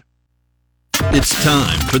It's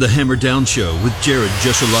time for the Hammer Down Show with Jared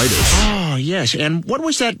Jessulitis. Oh, yes. And what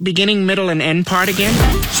was that beginning, middle, and end part again?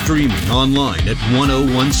 Streaming online at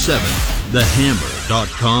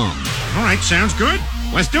 1017thehammer.com. All right, sounds good.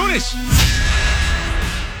 Let's do this.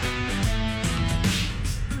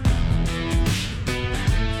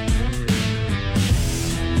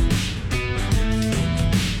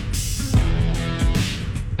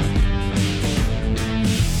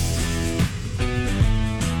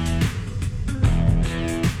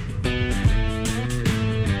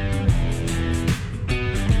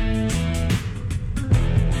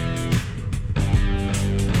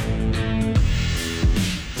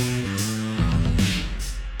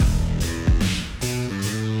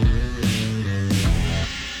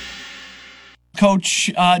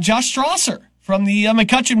 Coach Josh Strasser from the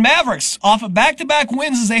McCutcheon Mavericks off of back-to-back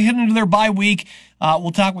wins as they head into their bye week. We'll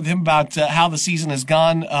talk with him about how the season has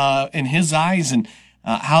gone in his eyes and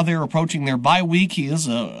how they're approaching their bye week. He is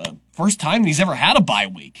first time he's ever had a bye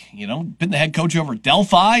week. You know, been the head coach over at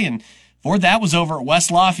Delphi, and before that was over at West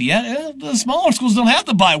Lafayette. The smaller schools don't have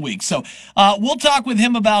the bye week. So we'll talk with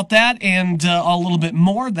him about that and a little bit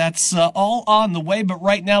more. That's all on the way. But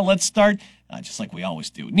right now, let's start just like we always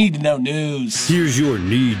do. Need to know news. Here's your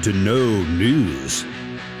need to know news.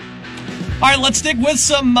 All right, let's stick with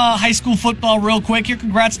some high school football real quick here.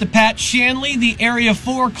 Congrats to Pat Shanley, the Area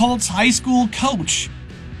 4 Colts High School Coach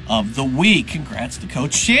of the Week. Congrats to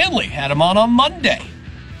Coach Shanley. Had him on Monday.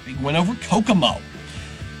 Big win over Kokomo.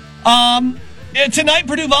 Tonight,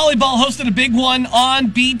 Purdue Volleyball hosted a big one on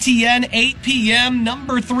BTN, 8 p.m.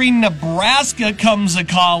 Number 3 Nebraska comes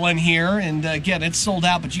a-calling here. And again, it's sold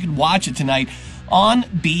out, but you can watch it tonight on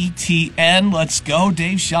BTN. Let's go,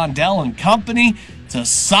 Dave Shondell and company. It's a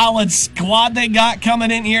solid squad they got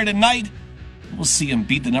coming in here tonight. We'll see them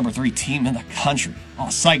beat the number 3 team in the country. All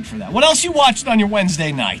psyched for that. What else you watched on your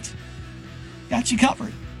Wednesday night? Got you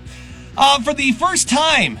covered. For the first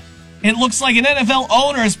time, it looks like an NFL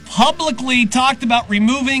owner has publicly talked about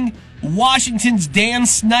removing Washington's Dan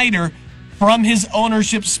Snyder from his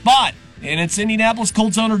ownership spot. And it's Indianapolis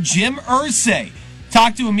Colts owner Jim Irsay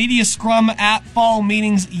talked to a media scrum at fall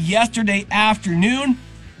meetings yesterday afternoon.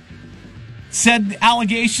 Said the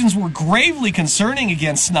allegations were gravely concerning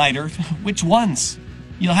against Snyder. Which ones?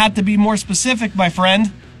 You'll have to be more specific, my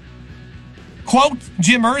friend. Quote,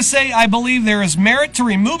 Jim Irsay, I believe there is merit to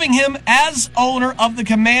removing him as owner of the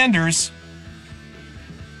Commanders.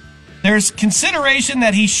 There's consideration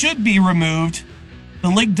that he should be removed. The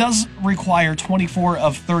league does require 24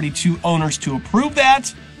 of 32 owners to approve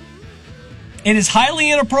that. It is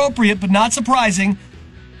highly inappropriate, but not surprising,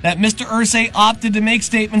 that Mr. Irsay opted to make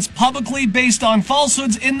statements publicly based on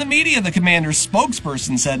falsehoods in the media, the Commanders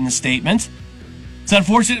spokesperson said in a statement. It's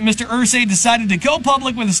unfortunate Mr. Irsay decided to go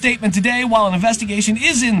public with a statement today while an investigation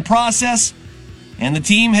is in process, and the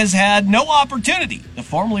team has had no opportunity to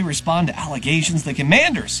formally respond to allegations. The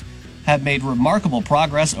Commanders have made remarkable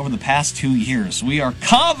progress over the past 2 years. We are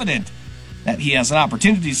confident that he has an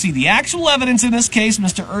opportunity to see the actual evidence in this case.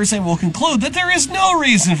 Mr. Irsay will conclude that there is no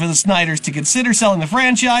reason for the Snyders to consider selling the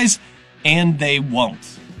franchise, and they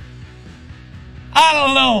won't. I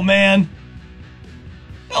don't know, man.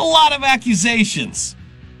 A lot of accusations.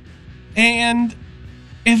 And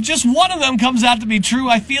if just one of them comes out to be true,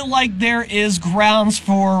 I feel like there is grounds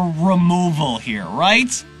for removal here,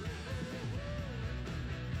 right?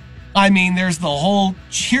 I mean, there's the whole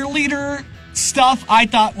cheerleader stuff I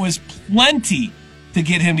thought was plenty to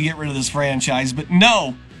get him to get rid of this franchise, but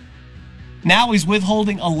no. Now he's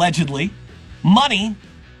withholding, allegedly, money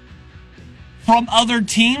from other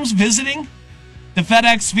teams visiting the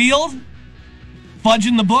FedEx Field,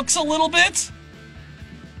 fudging the books a little bit.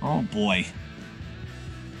 Oh boy.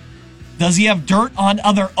 Does he have dirt on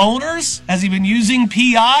other owners? Has he been using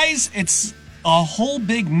PIs? It's a whole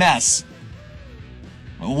big mess.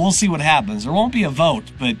 We'll see what happens. There won't be a vote,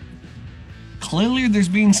 but clearly there's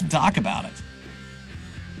been some talk about it.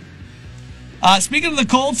 Speaking of the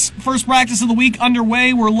Colts, first practice of the week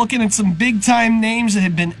underway. We're looking at some big-time names that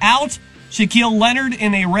have been out. Shaquille Leonard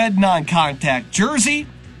in a red non-contact jersey.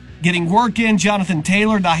 Getting work in, Jonathan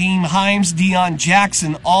Taylor, Naheem Himes, Deion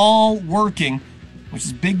Jackson, all working, which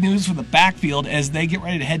is big news for the backfield as they get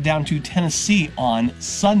ready to head down to Tennessee on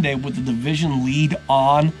Sunday with the division lead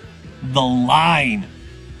on the line.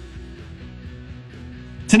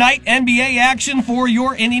 Tonight, NBA action for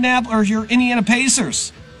your Indiana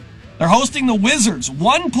Pacers. They're hosting the Wizards,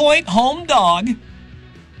 1-point home dog.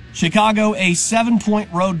 Chicago, a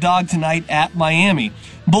 7-point road dog tonight at Miami.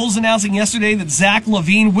 Bulls announcing yesterday that Zach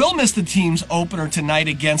LaVine will miss the team's opener tonight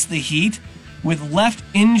against the Heat with left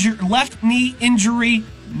knee injury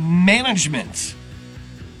management.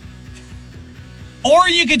 Or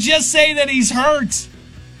you could just say that he's hurt.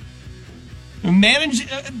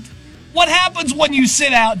 What happens when you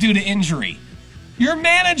sit out due to injury? You're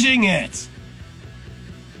managing it.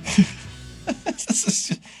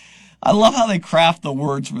 I love how they craft the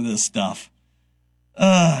words for this stuff.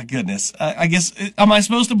 Goodness. I guess, am I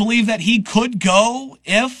supposed to believe that he could go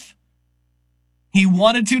if he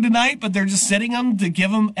wanted to tonight, but they're just sitting him to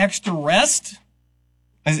give him extra rest?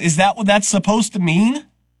 Is that what that's supposed to mean?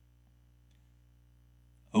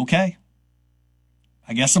 Okay.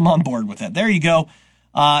 I guess I'm on board with that. There you go.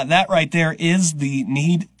 That right there is the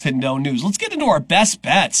need to know news. Let's get into our best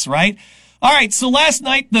bets, right? All right, so last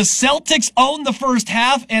night the Celtics owned the first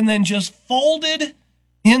half and then just folded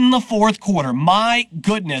in the fourth quarter. My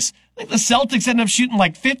goodness. I think the Celtics ended up shooting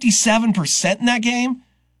like 57% in that game.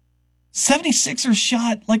 76ers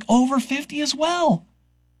shot like over 50 as well.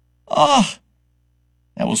 Oh,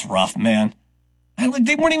 that was rough, man. They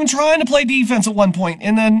weren't even trying to play defense at one point,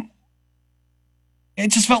 and then it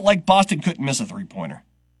just felt like Boston couldn't miss a three-pointer.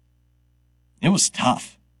 It was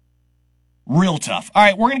tough. Real tough. All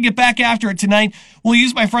right, we're going to get back after it tonight. We'll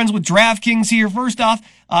use my friends with DraftKings here. First off,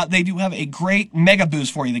 they do have a great mega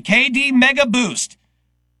boost for you. The KD Mega Boost.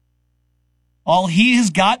 All he has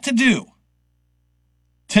got to do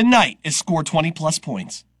tonight is score 20-plus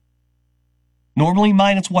points. Normally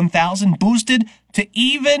minus 1,000, boosted to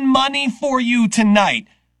even money for you tonight.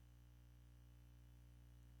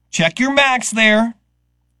 Check your max there.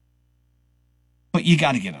 But you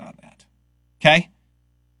got to get on that. Okay?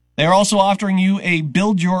 They're also offering you a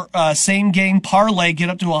build your same game parlay, get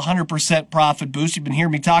up to 100% profit boost. You've been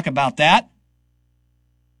hearing me talk about that.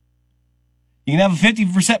 You can have a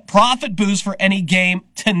 50% profit boost for any game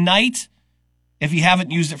tonight if you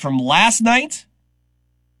haven't used it from last night.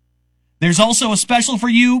 There's also a special for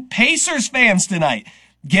you Pacers fans tonight.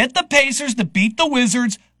 Get the Pacers to beat the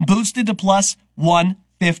Wizards, boosted to plus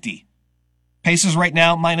 150. Pacers right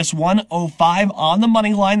now minus 105 on the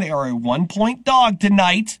money line. They are a 1-point dog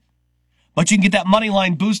tonight, but you can get that money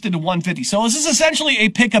line boosted to 150. So this is essentially a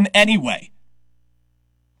pick 'em anyway.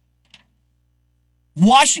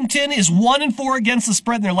 Washington is 1-4 against the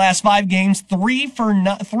spread in their last 5 games,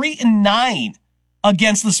 3-9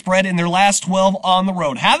 against the spread in their last 12 on the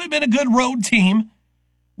road. Haven't been a good road team.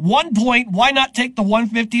 1 point. Why not take the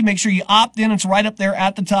 150? Make sure you opt in. It's right up there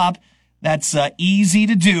at the top. That's easy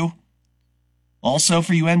to do. Also,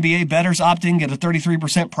 for you NBA bettors, opt in, get a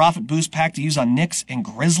 33% profit boost pack to use on Knicks and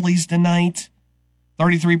Grizzlies tonight.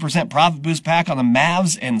 33% profit boost pack on the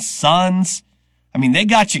Mavs and Suns. I mean, they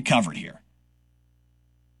got you covered here.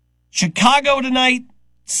 Chicago tonight,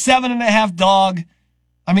 7.5 dog.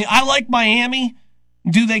 I mean, I like Miami.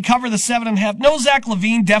 Do they cover the 7.5? No, Zach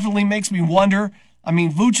LaVine definitely makes me wonder. I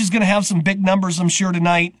mean, Vooch is going to have some big numbers, I'm sure,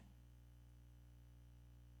 tonight.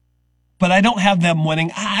 But I don't have them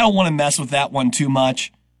winning. I don't want to mess with that one too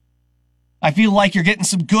much. I feel like you're getting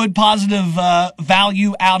some good positive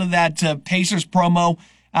value out of that Pacers promo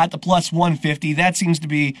at the plus 150. That seems to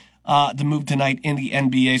be the move tonight in the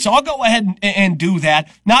NBA. So I'll go ahead and do that.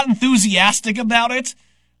 Not enthusiastic about it.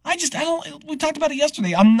 We talked about it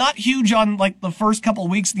yesterday. I'm not huge on like the first couple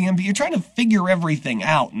of weeks of the NBA. You're trying to figure everything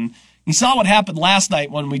out. And you saw what happened last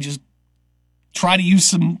night when we just try to use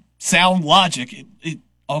some sound logic. It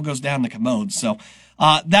all goes down the commode. So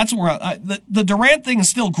that's where the Durant thing is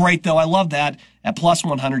still great, though. I love that. At plus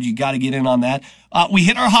 100, you got to get in on that. We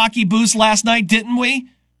hit our hockey boost last night, didn't we?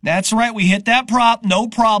 That's right. We hit that prop. No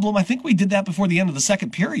problem. I think we did that before the end of the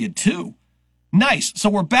second period, too. Nice. So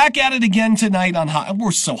we're back at it again tonight on hockey.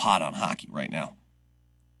 We're so hot on hockey right now.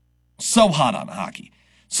 So hot on hockey.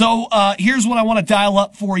 So here's what I want to dial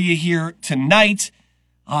up for you here tonight.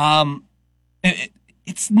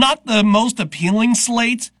 It's not the most appealing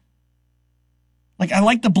slate. Like, I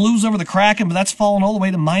like the Blues over the Kraken, but that's fallen all the way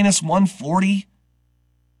to minus 140.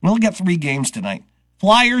 We only got 3 games tonight.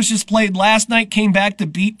 Flyers just played last night, came back to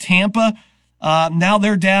beat Tampa. Now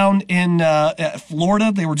they're down in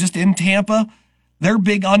Florida. They were just in Tampa. They're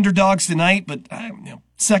big underdogs tonight, but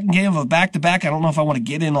second game of a back-to-back. I don't know if I want to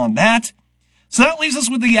get in on that. So that leaves us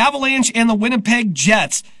with the Avalanche and the Winnipeg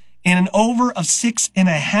Jets in an over of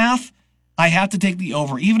 6.5. I have to take the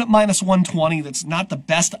over. Even at minus 120, that's not the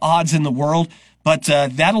best odds in the world, but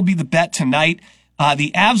that'll be the bet tonight.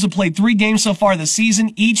 The Avs have played 3 games so far this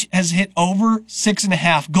season. Each has hit over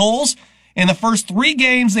 6.5 goals. In the first 3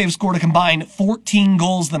 games, they've scored a combined 14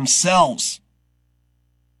 goals themselves.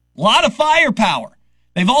 A lot of firepower.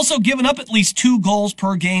 They've also given up at least 2 goals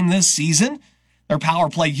per game this season. Their power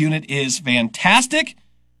play unit is fantastic.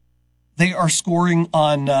 They are scoring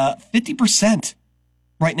on 50%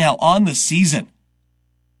 right now on the season.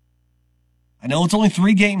 I know it's only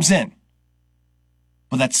 3 games in,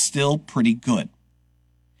 but that's still pretty good.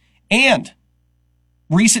 And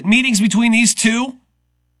recent meetings between these two,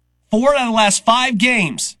 4 out of the last 5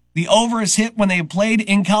 games, the over is hit when they have played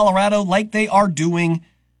in Colorado like they are doing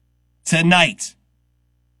tonight.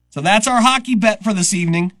 So that's our hockey bet for this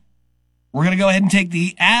evening. We're going to go ahead and take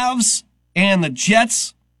the Avs and the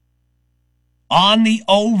Jets on the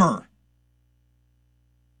over.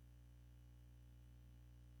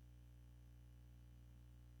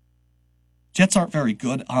 Jets aren't very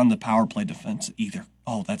good on the power play defense either.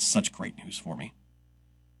 Oh, that's such great news for me.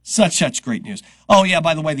 Such great news. Oh, yeah,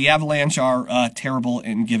 by the way, the Avalanche are terrible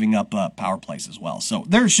in giving up power plays as well. So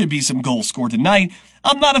there should be some goals scored tonight.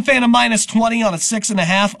 I'm not a fan of minus 20 on a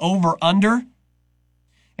 6.5 over-under.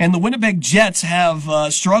 And the Winnipeg Jets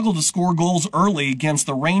have struggled to score goals early against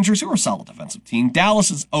the Rangers, who are a solid defensive team. Dallas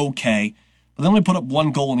is okay, but they only put up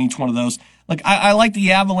 1 goal in each one of those. Like, I like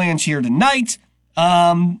the Avalanche here tonight.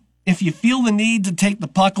 If you feel the need to take the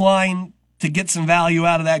puck line to get some value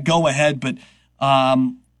out of that, go ahead. But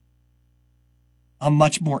I'm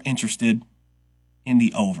much more interested in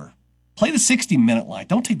the over. Play the 60-minute line.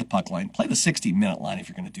 Don't take the puck line. Play the 60-minute line if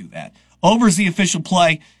you're going to do that. Over is the official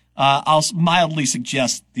play. I'll mildly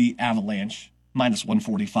suggest the Avalanche minus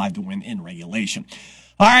 145 to win in regulation.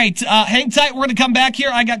 All right, hang tight. We're going to come back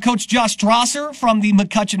here. I got Coach Josh Strasser from the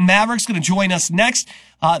McCutcheon Mavericks going to join us next.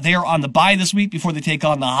 They are on the bye this week before they take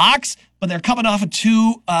on the Hawks, but they're coming off of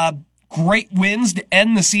 2 great wins to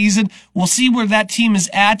end the season. We'll see where that team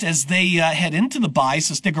is at as they head into the bye,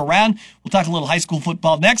 so stick around. We'll talk a little high school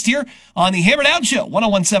football next here on the Hammer Down Show,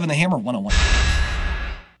 101.7 The Hammer, 101.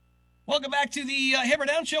 Welcome back to the Hammer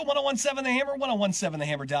Down Show, 101.7 The Hammer,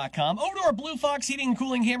 101.7thehammer.com. Over to our Blue Fox Heating and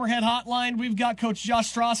Cooling Hammerhead Hotline. We've got Coach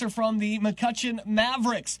Josh Strasser from the McCutcheon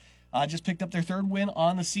Mavericks. Just picked up their 3rd win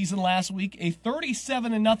on the season last week, a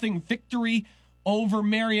 37-0 victory over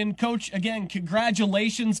Marion. Coach, again,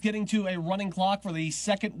 congratulations getting to a running clock for the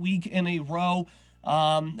 2nd week in a row.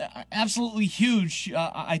 Absolutely huge,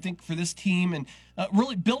 I think, for this team, and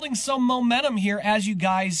really building some momentum here as you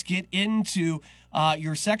guys get into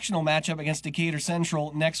your sectional matchup against Decatur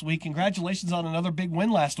Central next week. Congratulations on another big win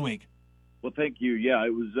last week. Well, thank you. Yeah,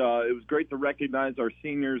 it was great to recognize our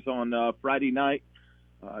seniors on Friday night.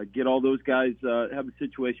 Get all those guys, have a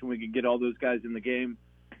situation we can get all those guys in the game,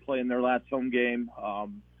 playing their last home game.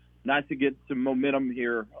 Nice to get some momentum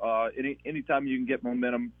here. Anytime you can get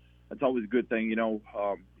momentum, that's always a good thing. You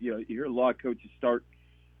hear a lot of coaches start.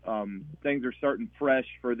 Things are starting fresh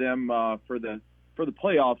for them for the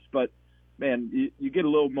playoffs, but man, you get a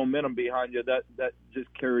little momentum behind you that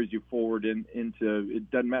just carries you forward into.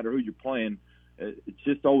 It doesn't matter who you're playing. It's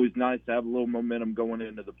just always nice to have a little momentum going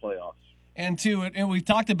into the playoffs. And we've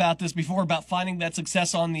talked about this before about finding that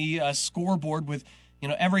success on the scoreboard with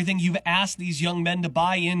everything you've asked these young men to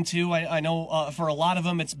buy into. I know for a lot of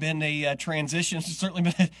them it's been a transition. It's certainly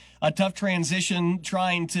been a tough transition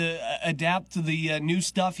trying to adapt to the new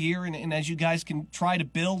stuff here. And as you guys can try to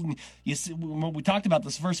build, and you see, we talked about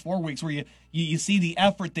this first 4 weeks where you see the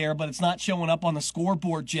effort there, but it's not showing up on the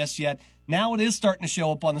scoreboard just yet. Now it is starting to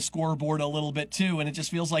show up on the scoreboard a little bit too, and it just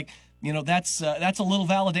feels like that's a little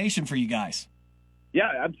validation for you guys.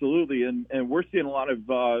 Yeah, absolutely, and we're seeing a lot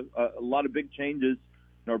of big changes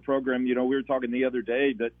in our program. We were talking the other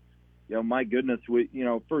day that, my goodness, we,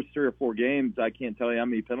 first 3 or 4 games, I can't tell you how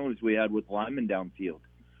many penalties we had with linemen downfield.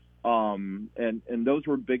 And those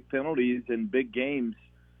were big penalties in big games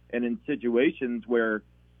and in situations where,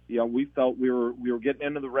 we felt we were getting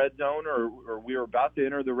into the red zone or we were about to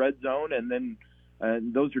enter the red zone,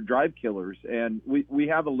 and those are drive killers. And we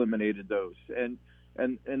have eliminated those. And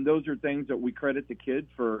those are things that we credit the kids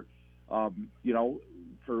for,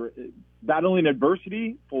 for battling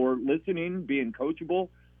adversity, for listening, being coachable.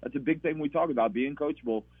 That's a big thing we talk about, being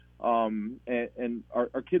coachable. And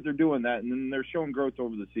our kids are doing that, and then they're showing growth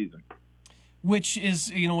over the season. Which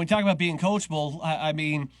is, when we talk about being coachable, I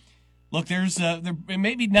mean, look, there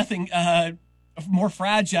may be nothing more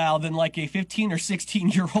fragile than like a 15 or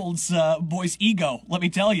 16-year-old's boy's ego. Let me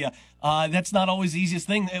tell you, that's not always the easiest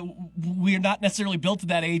thing. We're not necessarily built at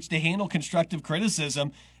that age to handle constructive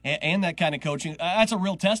criticism and that kind of coaching. That's a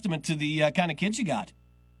real testament to the kind of kids you got.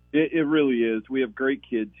 It really is. We have great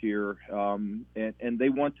kids here, and they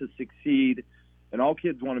want to succeed, and all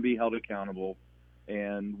kids want to be held accountable.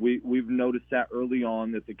 And we've noticed that early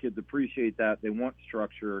on, that the kids appreciate that. They want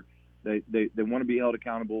structure. They want to be held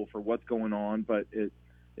accountable for what's going on, but it's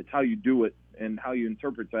how you do it and how you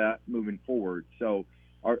interpret that moving forward. So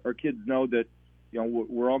our kids know that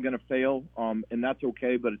we're all going to fail, and that's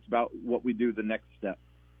okay. But it's about what we do the next step.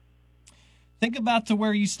 Think about to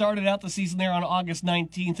where you started out the season there on August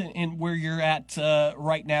 19th and where you're at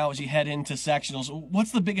right now as you head into sectionals.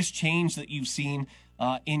 What's the biggest change that you've seen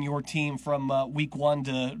in your team from week one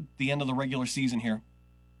to the end of the regular season here?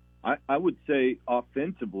 I would say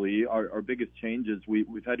offensively, our biggest change is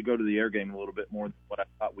we've had to go to the air game a little bit more than what I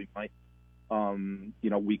thought we might.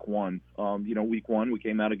 Week one. Week one we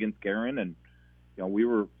came out against Guerin, and we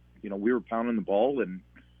were pounding the ball and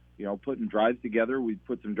putting drives together. We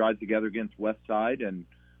put some drives together against West Side, and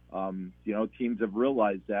teams have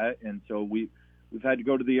realized that, and so we've had to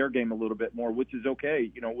go to the air game a little bit more, which is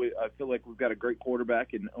okay. I feel like we've got a great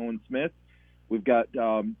quarterback in Owen Smith. We've got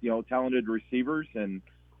talented receivers, and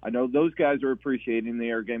I know those guys are appreciating the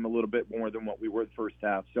air game a little bit more than what we were the first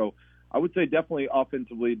half. So I would say definitely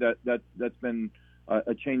offensively that's been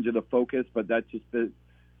a change of the focus, but that's just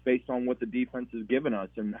based on what the defense has given us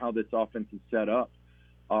and how this offense is set up.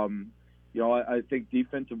 I think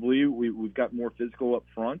defensively we've got more physical up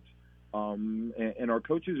front, and our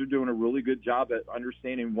coaches are doing a really good job at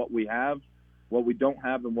understanding what we have, what we don't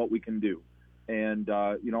have, and what we can do. And,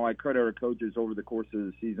 I credit our coaches over the course of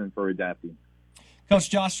the season for adapting. Coach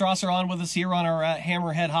Josh Strasser on with us here on our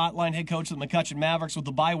Hammerhead Hotline, head coach of the McCutcheon Mavericks with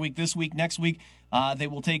the bye week this week. Next week, they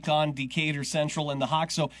will take on Decatur Central and the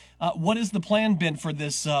Hawks. So what has the plan been for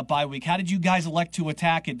this bye week? How did you guys elect to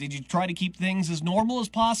attack it? Did you try to keep things as normal as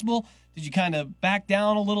possible? Did you kind of back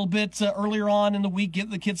down a little bit earlier on in the week,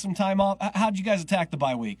 give the kids some time off? How did you guys attack the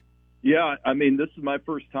bye week? Yeah, this is my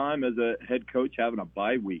first time as a head coach having a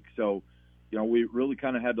bye week. So, we really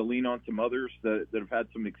kind of had to lean on some others that have had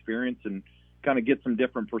some experience and kind of get some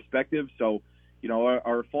different perspectives. So,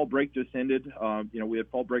 our fall break just ended. We had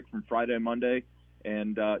fall break from Friday and Monday,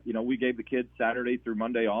 and, we gave the kids Saturday through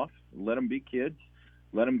Monday off, let them be kids,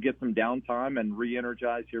 let them get some downtime and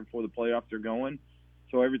re-energize here before the playoffs are going.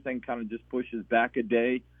 So everything kind of just pushes back a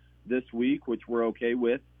day this week, which we're okay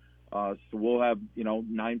with. So we'll have,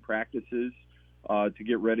 9 practices to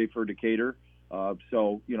get ready for Decatur.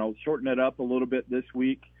 So, shorten it up a little bit this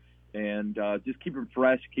week and just keep them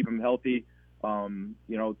fresh, keep them healthy. 2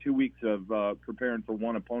 weeks of preparing for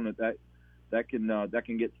one opponent that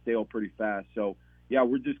can get stale pretty fast. So yeah,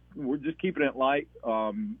 we're just keeping it light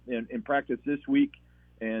in practice this week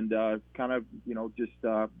and kind of just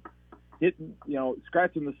hitting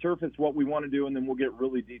scratching the surface what we want to do, and then we'll get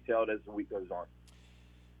really detailed as the week goes on.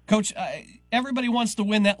 Coach, everybody wants to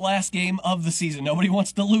win that last game of the season. Nobody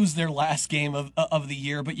wants to lose their last game of the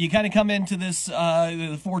year. But you kind of come into this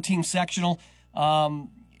the 4-team sectional,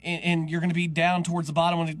 and you're going to be down towards the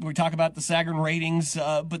bottom when we talk about the Sagarin ratings.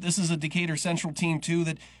 But this is a Decatur Central team, too,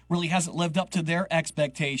 that really hasn't lived up to their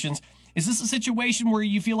expectations. Is this a situation where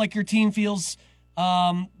you feel like your team feels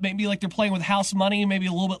maybe like they're playing with house money, maybe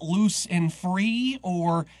a little bit loose and free?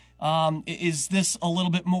 Or is this a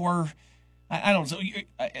little bit more... I don't know.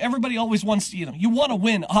 So everybody always wants, you want to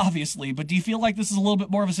win, obviously, but do you feel like this is a little bit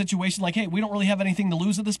more of a situation like, hey, we don't really have anything to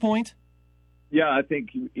lose at this point? Yeah, I think,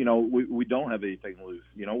 we don't have anything to lose.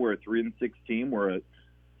 We're a 3-6 team. We're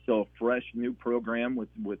still a fresh new program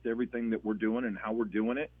with everything that we're doing and how we're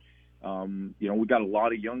doing it. We've got a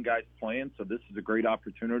lot of young guys playing, so this is a great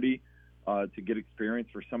opportunity to get experience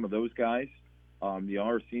for some of those guys.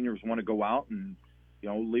 Our seniors want to go out and,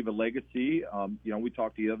 leave a legacy. We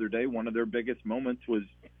talked the other day, one of their biggest moments was,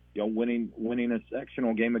 winning a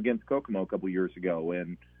sectional game against Kokomo a couple years ago.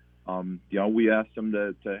 And, we asked them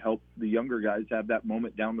to help the younger guys have that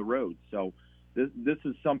moment down the road. So this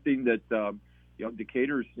is something that,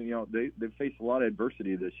 Decatur's, they've faced a lot of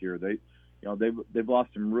adversity this year. They've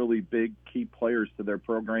lost some really big key players to their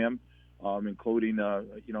program, including, a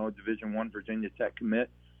Division I Virginia Tech commit.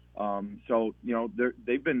 So,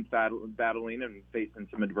 they've been battling and facing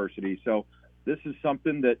some adversity. So this is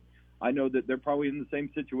something that I know that they're probably in the same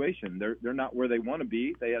situation. They're not where they want to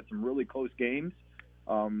be. They had some really close games.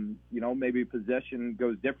 Maybe possession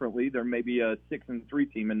goes differently. There may be a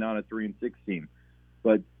 6-3 team and not a 3-6 team,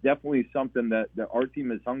 but definitely something that our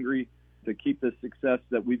team is hungry to keep the success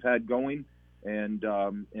that we've had going and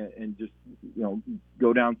just,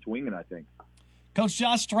 go down swinging, I think. Coach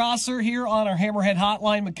Josh Strasser here on our Hammerhead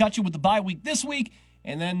Hotline. McCutcheon with the bye week this week,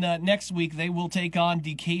 and then next week they will take on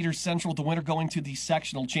Decatur Central, the winner going to the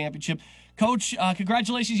sectional championship. Coach,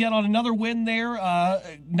 congratulations yet on another win there.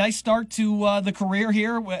 Nice start to the career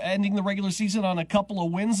here, ending the regular season on a couple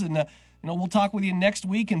of wins, and we'll talk with you next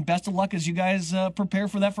week, and best of luck as you guys prepare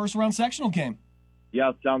for that first round sectional game.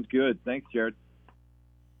 Yeah, sounds good. Thanks, Jared.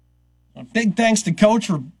 A big thanks to Coach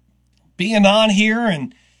for being on here,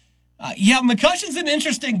 and McCutcheon's an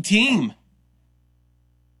interesting team.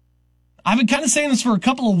 I've been kind of saying this for a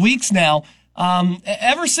couple of weeks now.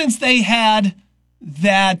 Ever since they had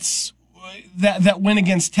that that win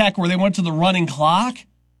against Tech where they went to the running clock.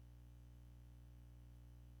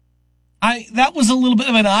 That was a little bit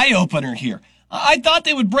of an eye-opener here. I thought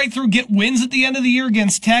they would break through, get wins at the end of the year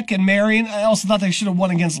against Tech and Marion. I also thought they should have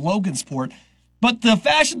won against Logansport. But the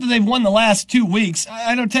fashion that they've won the last 2 weeks,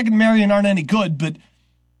 I know Tech and Marion aren't any good, but,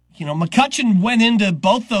 McCutcheon went into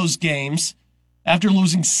both those games after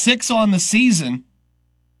losing 6 on the season.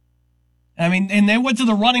 And they went to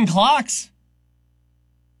the running clocks.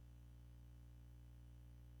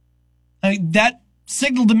 That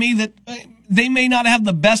signaled to me that they may not have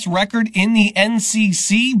the best record in the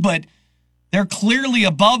NCC, but they're clearly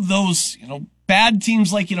above those, bad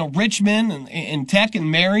teams like, Richmond and Tech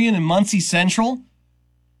and Marion and Muncie Central,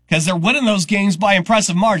 because they're winning those games by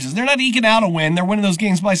impressive margins. They're not eking out a win. They're winning those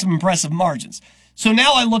games by some impressive margins. So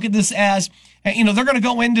now I look at this as, they're going to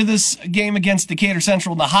go into this game against Decatur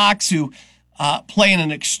Central and the Hawks, who play in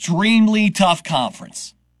an extremely tough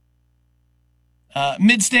conference.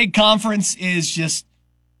 Mid-State Conference is just,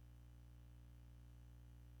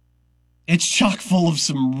 it's chock full of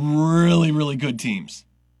some really, really good teams.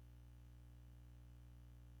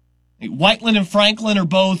 Whiteland and Franklin are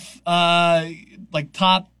both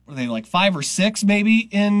top, are they like 5 or 6 maybe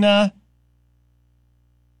in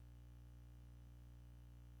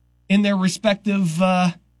their respective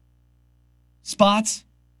spots?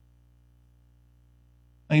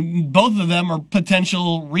 Both of them are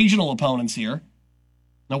potential regional opponents here.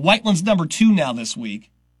 Now, Whiteland's number 2 now this week.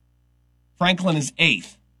 Franklin is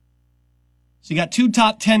 8th. So you got 2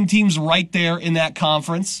 top 10 teams right there in that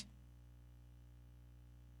conference.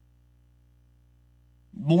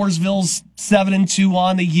 Mooresville's 7-2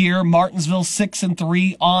 on the year. Martinsville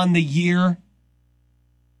 6-3 on the year.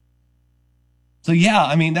 So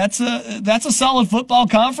yeah, that's a solid football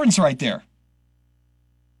conference right there.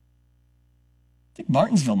 I think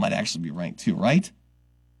Martinsville might actually be ranked too, right?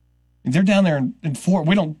 They're down there in 4.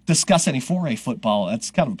 We don't discuss any 4A football. That's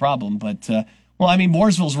kind of a problem. But,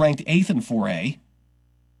 Mooresville's ranked 8th in 4A.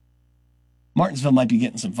 Martinsville might be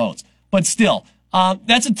getting some votes. But still,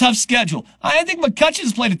 that's a tough schedule. I think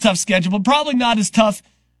McCutcheon's played a tough schedule, but probably not as tough,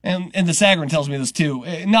 and the Sagarin tells me this too,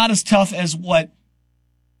 not as tough as what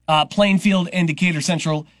Plainfield and Decatur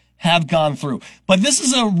Central have gone through. But this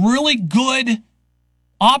is a really good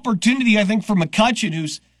opportunity, I think, for McCutcheon,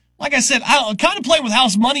 who's, like I said, kind of playing with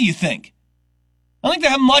house money, you think. I don't think they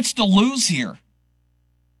have much to lose here.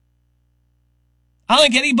 I don't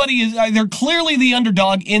think anybody is, they're clearly the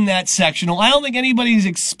underdog in that sectional. I don't think anybody is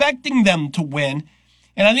expecting them to win.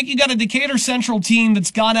 And I think you got a Decatur Central team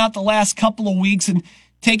that's gone out the last couple of weeks and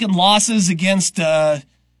taken losses against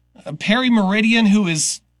Perry Meridian, who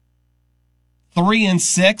is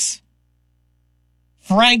 3-6.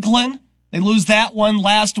 Franklin, they lose that one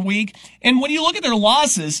last week. And when you look at their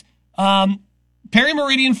losses, Perry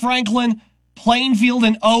Meridian, Franklin, Plainfield,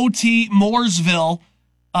 and OT, Mooresville.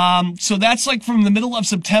 So that's like from the middle of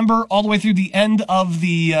September all the way through the end of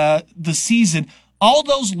the season. All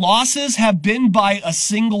those losses have been by a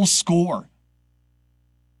single score.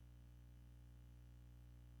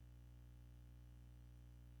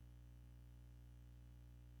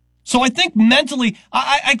 So I think mentally,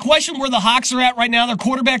 I question where the Hawks are at right now. Their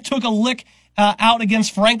quarterback took a lick out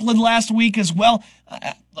against Franklin last week as well.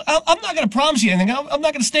 I'm not going to promise you anything. I'm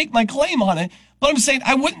not going to stake my claim on it. But I'm saying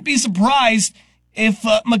I wouldn't be surprised if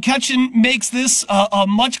McCutcheon makes this a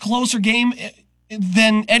much closer game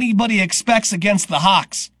than anybody expects against the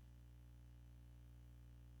Hawks.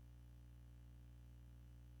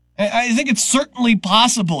 I think it's certainly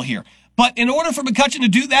possible here. But in order for McCutcheon to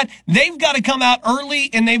do that, they've got to come out early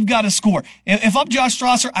and they've got to score. If I'm Josh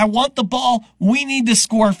Strasser, I want the ball. We need to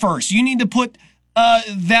score first. You need to put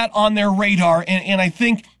that on their radar, and I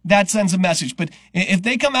think that sends a message. But if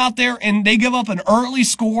they come out there and they give up an early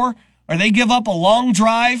score or they give up a long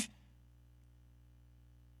drive,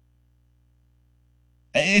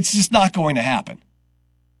 it's just not going to happen.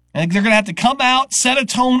 I think they're going to have to come out, set a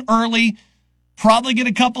tone early, probably get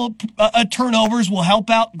a couple of turnovers, will help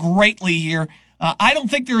out greatly here. I don't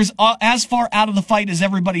think they're as far out of the fight as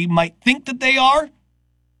everybody might think that they are,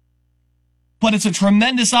 but it's a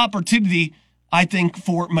tremendous opportunity, I think,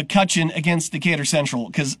 for McCutcheon against Decatur Central,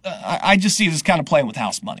 because I just see it as kind of playing with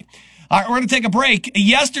house money. All right, we're going to take a break.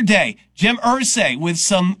 Yesterday, Jim Irsay with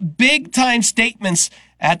some big-time statements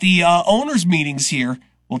at the owners' meetings here.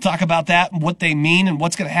 We'll talk about that and what they mean and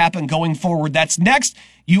what's going to happen going forward. That's next.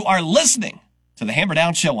 You are listening to The Hammer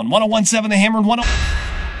Down Show on 101.7 The Hammer and 10.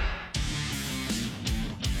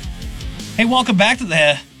 Hey, welcome back to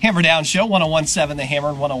the Hammer Down Show, 101.7 The Hammer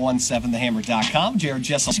and 101.7thehammer.com. Jared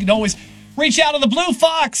Jessel. You can always reach out to the Blue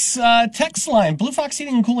Fox text line, Blue Fox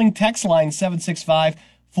Heating and Cooling text line,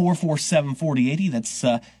 765-447-4080. That's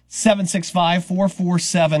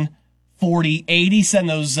 765-447-4080. Send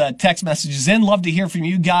those text messages in. Love to hear from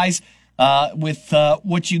you guys with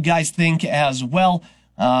what you guys think as well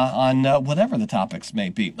on whatever the topics may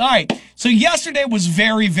be. All right, so yesterday was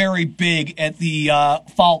very, very big at the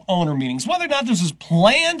fall owner meetings. Whether or not this was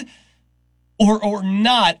planned or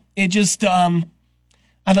not, it just,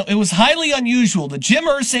 it was highly unusual. The Jim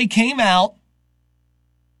Irsay came out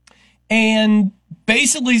and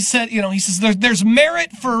basically said, he says there's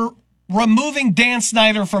merit for removing Dan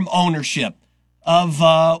Snyder from ownership of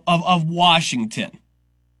Washington.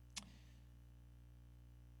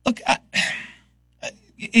 Look,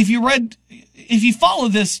 if you follow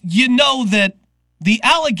this, you know that the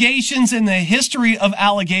allegations and the history of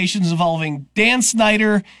allegations involving Dan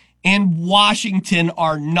Snyder and Washington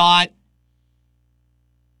are not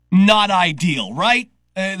ideal, right?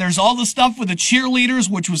 There's all the stuff with the cheerleaders,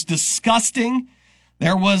 which was disgusting.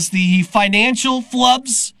 There was the financial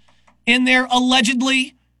flubs in there,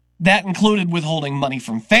 allegedly. That included withholding money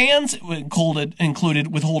from fans. It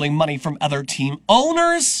included withholding money from other team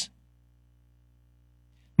owners.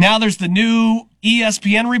 Now there's the new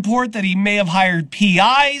ESPN report that he may have hired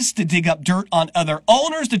PIs to dig up dirt on other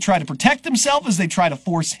owners to try to protect himself as they try to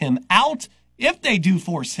force him out, if they do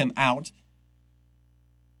force him out.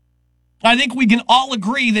 I think we can all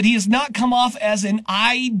agree that he has not come off as an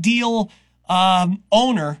ideal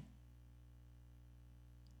owner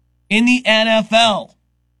in the NFL.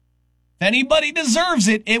 If anybody deserves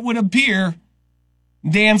it, it would appear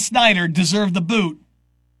Dan Snyder deserved the boot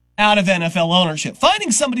out of NFL ownership.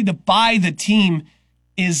 Finding somebody to buy the team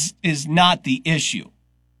is not the issue.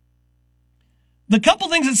 The couple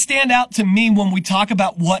things that stand out to me when we talk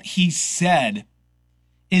about what he said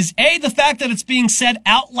is A, the fact that it's being said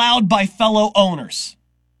out loud by fellow owners.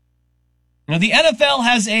 The NFL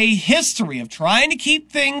has a history of trying to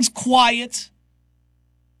keep things quiet,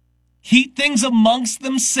 keep things amongst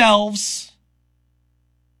themselves.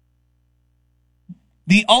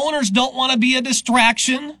 The owners don't want to be a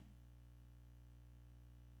distraction.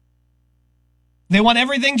 They want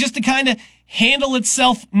everything just to kind of handle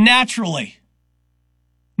itself naturally.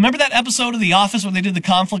 Remember that episode of The Office where they did the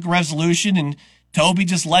conflict resolution and Toby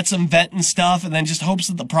just lets them vent and stuff and then just hopes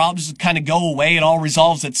that the problems just kind of go away, it all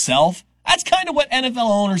resolves itself? That's kind of what NFL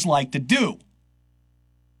owners like to do.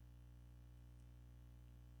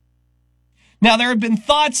 Now, there have been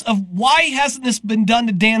thoughts of why hasn't this been done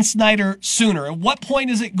to Dan Snyder sooner? At what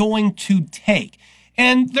point is it going to take?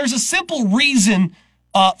 And there's a simple reason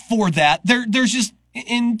for that. There's just,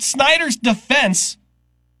 in Snyder's defense,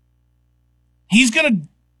 he's going to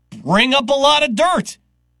bring up a lot of dirt.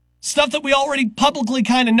 Stuff that we already publicly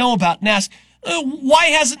kind of know about and ask, why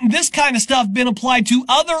hasn't this kind of stuff been applied to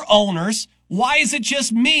other owners? Why is it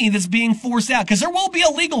just me that's being forced out? Because there will be a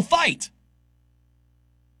legal fight.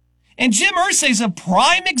 And Jim Irsay's a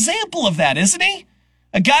prime example of that, isn't he?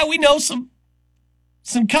 A guy we know some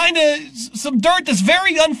dirt that's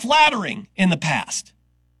very unflattering in the past.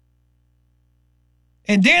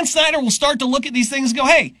 And Dan Snyder will start to look at these things and go,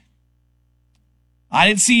 hey, I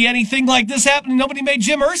didn't see anything like this happen. Nobody made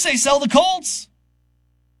Jim Irsay sell the Colts.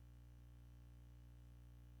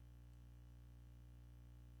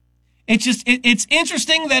 It's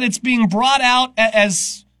interesting that it's being brought out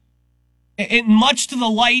as much to the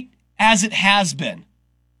light as it has been.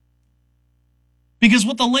 Because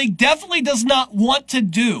what the league definitely does not want to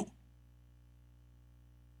do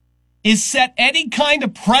is set any kind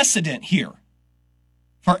of precedent here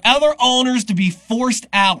for other owners to be forced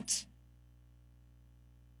out.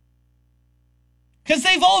 Because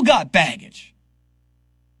they've all got baggage.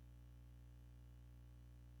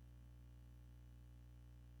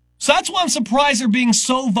 So that's why I'm surprised they're being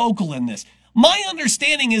so vocal in this. My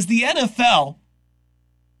understanding is the NFL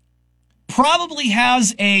probably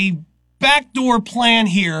has a backdoor plan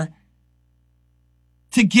here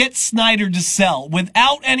to get Snyder to sell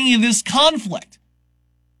without any of this conflict.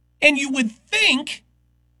 And you would think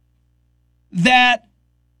that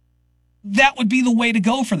would be the way to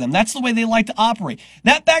go for them. That's the way they like to operate.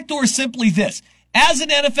 That backdoor is simply this. As an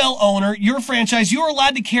NFL owner, your franchise, you are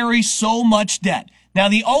allowed to carry so much debt. Now,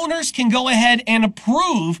 the owners can go ahead and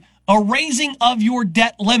approve a raising of your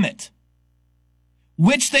debt limit,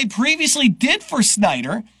 which they previously did for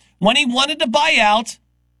Snyder when he wanted to buy out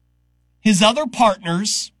his other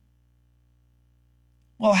partners.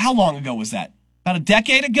 Well, how long ago was that? About a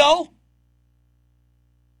decade ago?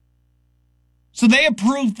 So they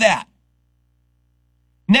approved that.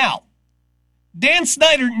 Now, Dan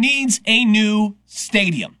Snyder needs a new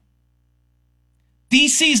stadium.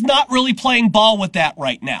 DC's not really playing ball with that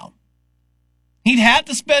right now. He'd have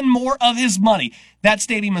to spend more of his money. That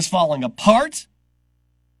stadium is falling apart.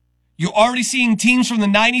 You're already seeing teams from the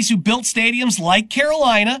 90s who built stadiums like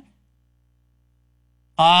Carolina,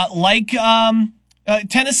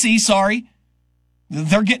 Tennessee, sorry.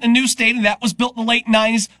 They're getting a new stadium that was built in the late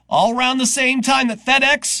 90s, all around the same time that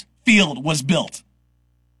FedEx Field was built.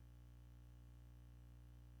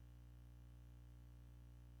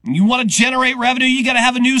 You want to generate revenue, you got to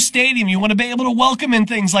have a new stadium. You want to be able to welcome in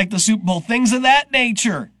things like the Super Bowl, things of that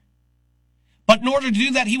nature. But in order to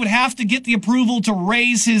do that, he would have to get the approval to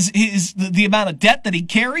raise the amount of debt that he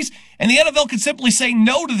carries, and the NFL could simply say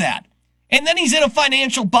no to that. And then he's in a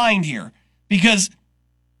financial bind here because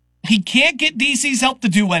he can't get DC's help to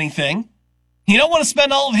do anything. He don't want to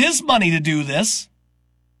spend all of his money to do this.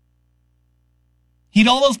 He'd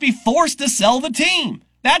almost be forced to sell the team.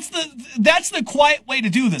 That's the quiet way to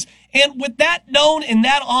do this. And with that known and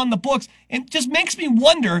that on the books, it just makes me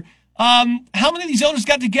wonder how many of these owners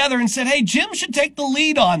got together and said, hey, Jim should take the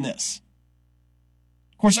lead on this.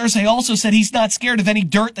 Of course, Irsay also said he's not scared of any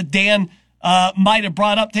dirt that Dan might have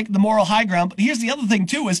brought up, taking the moral high ground. But here's the other thing,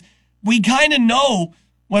 too, is we kind of know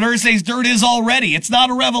what Irsay's dirt is already. It's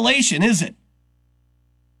not a revelation, is it?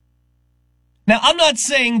 Now, I'm not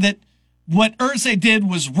saying that what Irsay did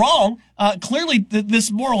was wrong. Clearly, this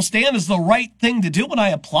moral stand is the right thing to do, and I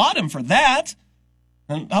applaud him for that.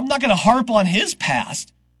 And I'm not going to harp on his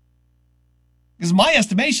past. Because my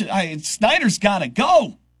estimation, Snyder's got to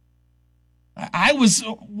go.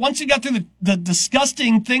 Once he got through the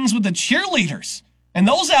disgusting things with the cheerleaders and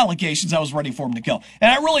those allegations, I was ready for him to go. And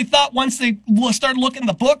I really thought once they started looking at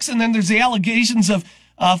the books and then there's the allegations of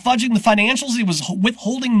fudging the financials, he was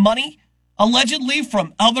withholding money allegedly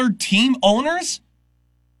from other team owners.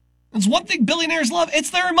 It's one thing billionaires love. It's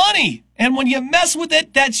their money. And when you mess with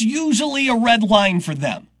it, that's usually a red line for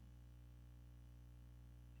them.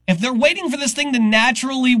 If they're waiting for this thing to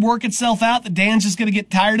naturally work itself out, that Dan's just going to get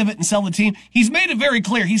tired of it and sell the team, he's made it very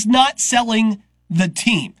clear he's not selling the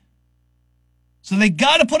team. So they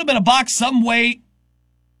got to put him in a box some way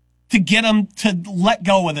to get him to let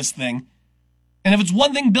go of this thing. And if it's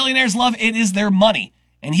one thing billionaires love, it is their money.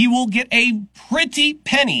 And he will get a pretty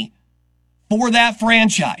penny for that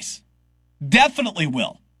franchise. Definitely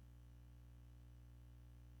will.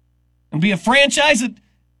 And be a franchise that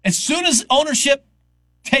as soon as ownership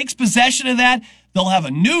takes possession of that, they'll have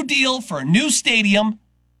a new deal for a new stadium.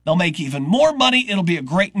 They'll make even more money. It'll be a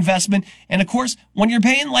great investment. And of course, when you're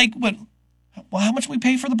paying how much we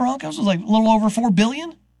pay for the Broncos? It was like a little over $4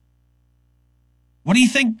 billion. What do you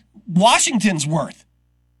think Washington's worth?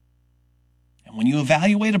 And when you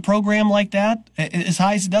evaluate a program like that, as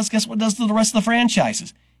high as it does, guess what it does to the rest of the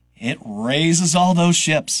franchises? It raises all those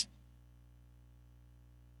ships.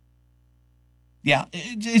 Yeah,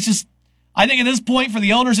 it's just, I think at this point for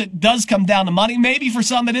the owners, it does come down to money. Maybe for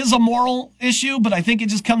some it is a moral issue, but I think it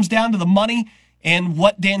just comes down to the money and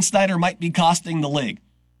what Dan Snyder might be costing the league.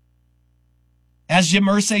 As Jim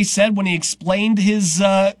Irsay said when he explained his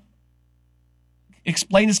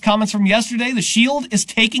comments from yesterday, the Shield is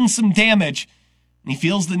taking some damage, and he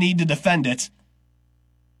feels the need to defend it.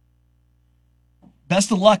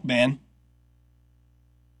 Best of luck, man.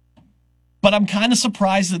 But I'm kind of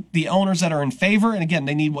surprised that the owners that are in favor, and again,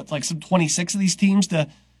 they need some 26 of these teams to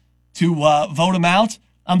vote him out.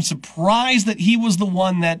 I'm surprised that he was the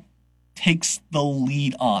one that takes the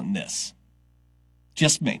lead on this.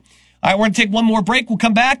 Just me. All right, we're going to take one more break. We'll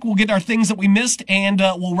come back. We'll get our things that we missed, and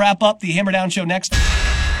we'll wrap up the Hammer Down Show next.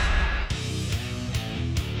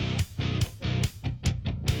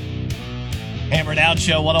 Hammer Down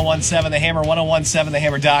Show, 1017 The Hammer,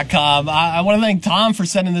 1017thehammer.com. I want to thank Tom for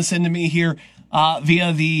sending this in to me here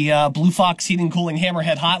via the Blue Fox Heating Cooling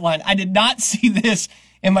Hammerhead hotline. I did not see this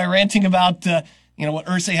in my ranting about what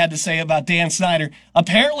Irsay had to say about Dan Snyder.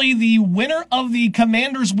 Apparently, the winner of the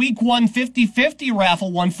Commanders Week 1 50-50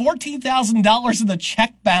 raffle won $14,000 and the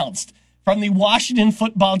check bounced from the Washington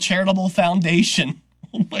Football Charitable Foundation.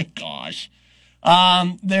 Oh, my gosh.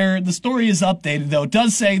 The story is updated, though. It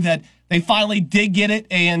does say that they finally did get it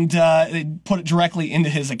and they put it directly into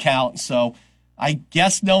his account. So I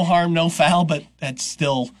guess no harm, no foul, but that's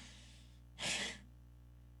still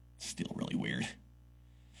really weird.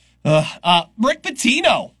 Rick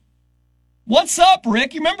Pitino. What's up,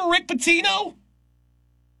 Rick? You remember Rick Pitino?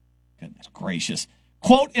 Goodness gracious.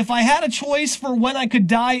 Quote, if I had a choice for when I could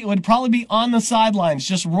die, it would probably be on the sidelines.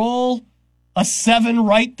 Just roll a 7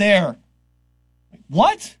 right there.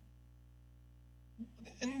 What?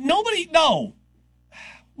 No.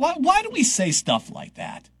 Why do we say stuff like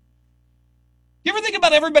that? You ever think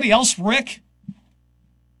about everybody else, Rick?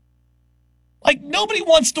 Like, nobody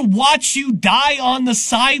wants to watch you die on the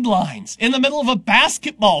sidelines in the middle of a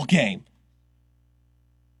basketball game.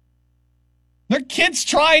 There are kids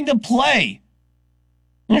trying to play.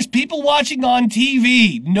 There's people watching on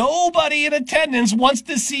TV. Nobody in attendance wants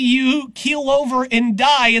to see you keel over and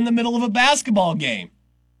die in the middle of a basketball game.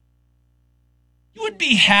 You would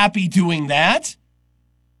be happy doing that.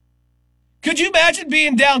 Could you imagine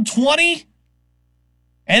being down 20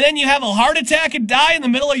 and then you have a heart attack and die in the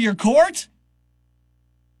middle of your court?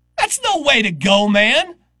 That's no way to go,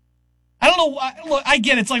 man. I don't know. Look, I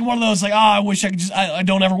get it. It's like one of those, like, I wish I could just, I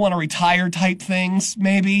don't ever want to retire type things,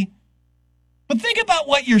 maybe. But think about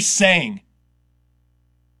what you're saying.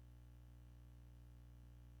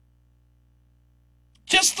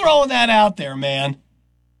 Just throwing that out there, man.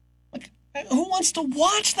 Like, who wants to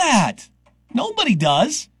watch that? Nobody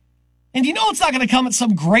does. And you know it's not going to come at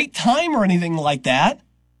some great time or anything like that.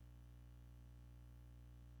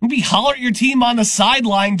 Maybe holler at your team on the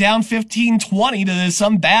sideline down 15-20 to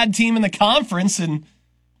some bad team in the conference and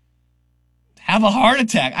have a heart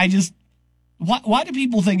attack. Why do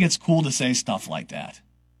people think it's cool to say stuff like that?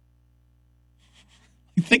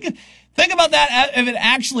 Think about that if it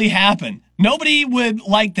actually happened. Nobody would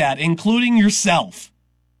like that, including yourself.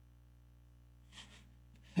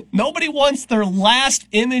 Nobody wants their last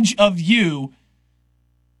image of you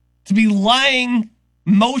to be lying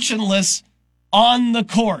motionless on the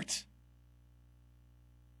court.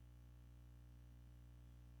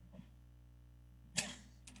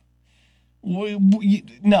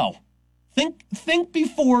 No. Think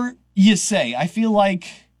before you say. I feel like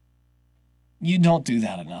you don't do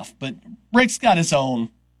that enough. But Rick's got his own.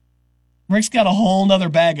 Rick's got a whole nother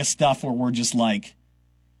bag of stuff where we're just like,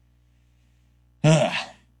 ugh.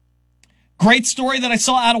 Great story that I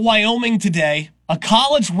saw out of Wyoming today. A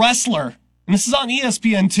college wrestler, and this is on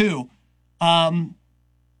ESPN too,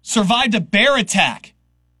 survived a bear attack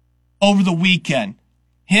over the weekend.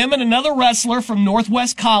 Him and another wrestler from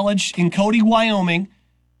Northwest College in Cody, Wyoming,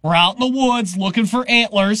 were out in the woods looking for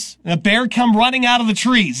antlers, and a bear come running out of the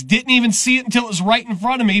trees. Didn't even see it until it was right in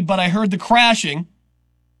front of me, but I heard the crashing.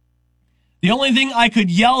 The only thing I could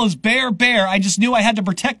yell is bear, bear. I just knew I had to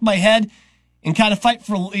protect my head and kind of fight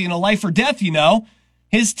for, life or death,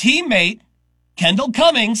 His teammate, Kendall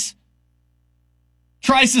Cummings,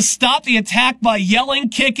 tries to stop the attack by yelling,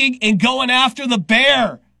 kicking, and going after the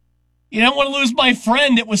bear. You don't want to lose my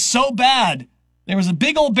friend. It was so bad. There was a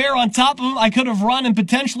big old bear on top of him. I could have run and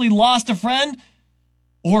potentially lost a friend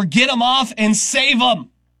or get him off and save him.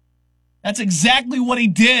 That's exactly what he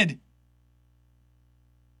did.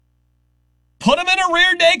 Put him in a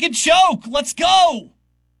rear naked choke. Let's go.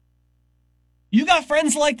 You got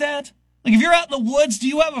friends like that? Like, if you're out in the woods, do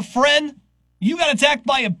you have a friend? You got attacked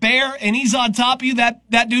by a bear and he's on top of you, that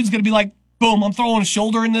dude's going to be like, boom, I'm throwing a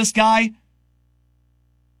shoulder in this guy.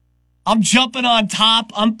 I'm jumping on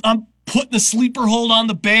top. I'm putting a sleeper hold on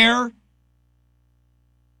the bear.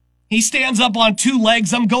 He stands up on two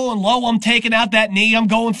legs. I'm going low. I'm taking out that knee. I'm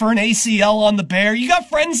going for an ACL on the bear. You got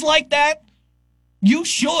friends like that? You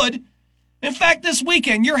should. In fact, this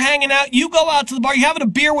weekend, you're hanging out. You go out to the bar. You're having a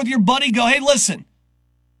beer with your buddy. Go, hey, listen.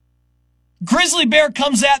 Grizzly bear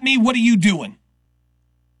comes at me. What are you doing?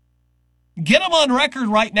 Get him on record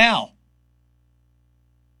right now.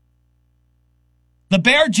 The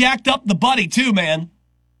bear jacked up the buddy too, man.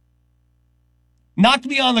 Knocked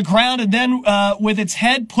me on the ground and then with its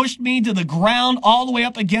head pushed me to the ground all the way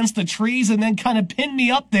up against the trees and then kind of pinned me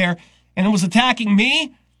up there and it was attacking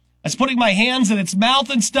me. I was putting my hands in its mouth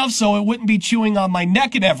and stuff so it wouldn't be chewing on my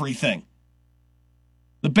neck and everything.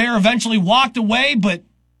 The bear eventually walked away but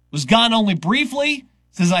was gone only briefly.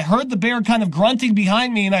 Says I heard the bear kind of grunting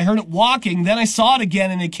behind me and I heard it walking. Then I saw it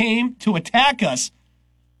again and it came to attack us.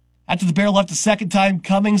 After the bear left a second time,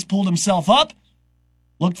 Cummings pulled himself up,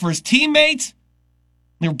 looked for his teammate.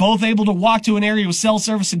 They were both able to walk to an area with cell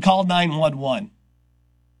service and call 911.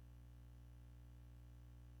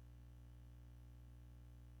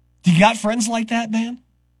 Do you got friends like that, man?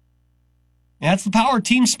 Yeah, that's the power of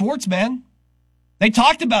team sports, man. They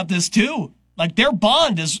talked about this too. Like their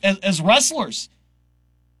bond as wrestlers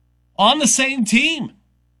on the same team.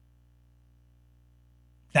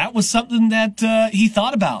 That was something that he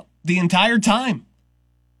thought about the entire time.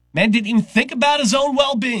 Man didn't even think about his own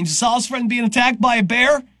well-being. Just saw his friend being attacked by a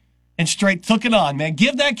bear and straight took it on, man.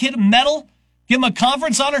 Give that kid a medal. Give him a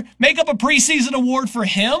conference honor. Make up a preseason award for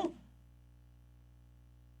him.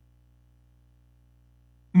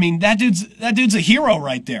 I mean, that dude's a hero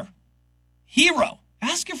right there. Hero.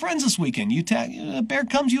 Ask your friends this weekend. A bear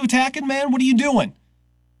comes, you attacking, man? What are you doing?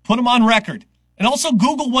 Put him on record. And also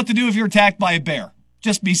Google what to do if you're attacked by a bear.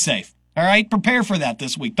 Just be safe. All right, prepare for that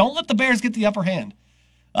this week. Don't let the Bears get the upper hand.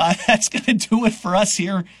 That's going to do it for us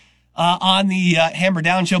here on the Hammer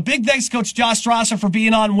Down Show. Big thanks, Coach Josh Strasser, for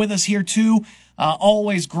being on with us here, too.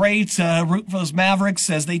 Always great. Rooting for those Mavericks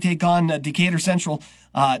as they take on Decatur Central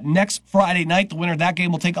next Friday night. The winner of that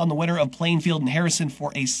game will take on the winner of Plainfield and Harrison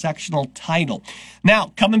for a sectional title.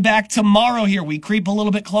 Now, coming back tomorrow here, we creep a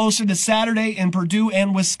little bit closer to Saturday in Purdue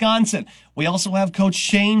and Wisconsin. We also have Coach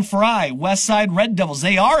Shane Fry, Westside Red Devils.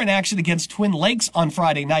 They are in action against Twin Lakes on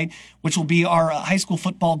Friday night, which will be our high school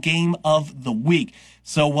football game of the week.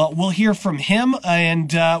 So we'll hear from him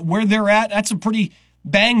and where they're at. That's a pretty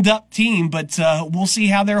banged up team, but we'll see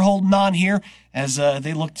how they're holding on here as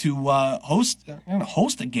they look to host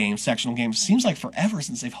a game, sectional game. Seems like forever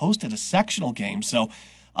since they've hosted a sectional game. So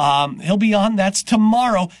he'll be on. That's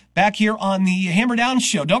tomorrow back here on the Hammer Down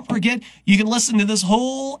Show. Don't forget, you can listen to this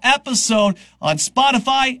whole episode on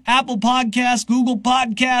Spotify, Apple Podcasts, Google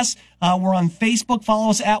Podcasts. We're on Facebook. Follow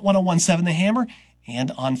us at 1017 The Hammer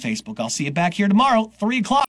and on Facebook. I'll see you back here tomorrow, 3 o'clock.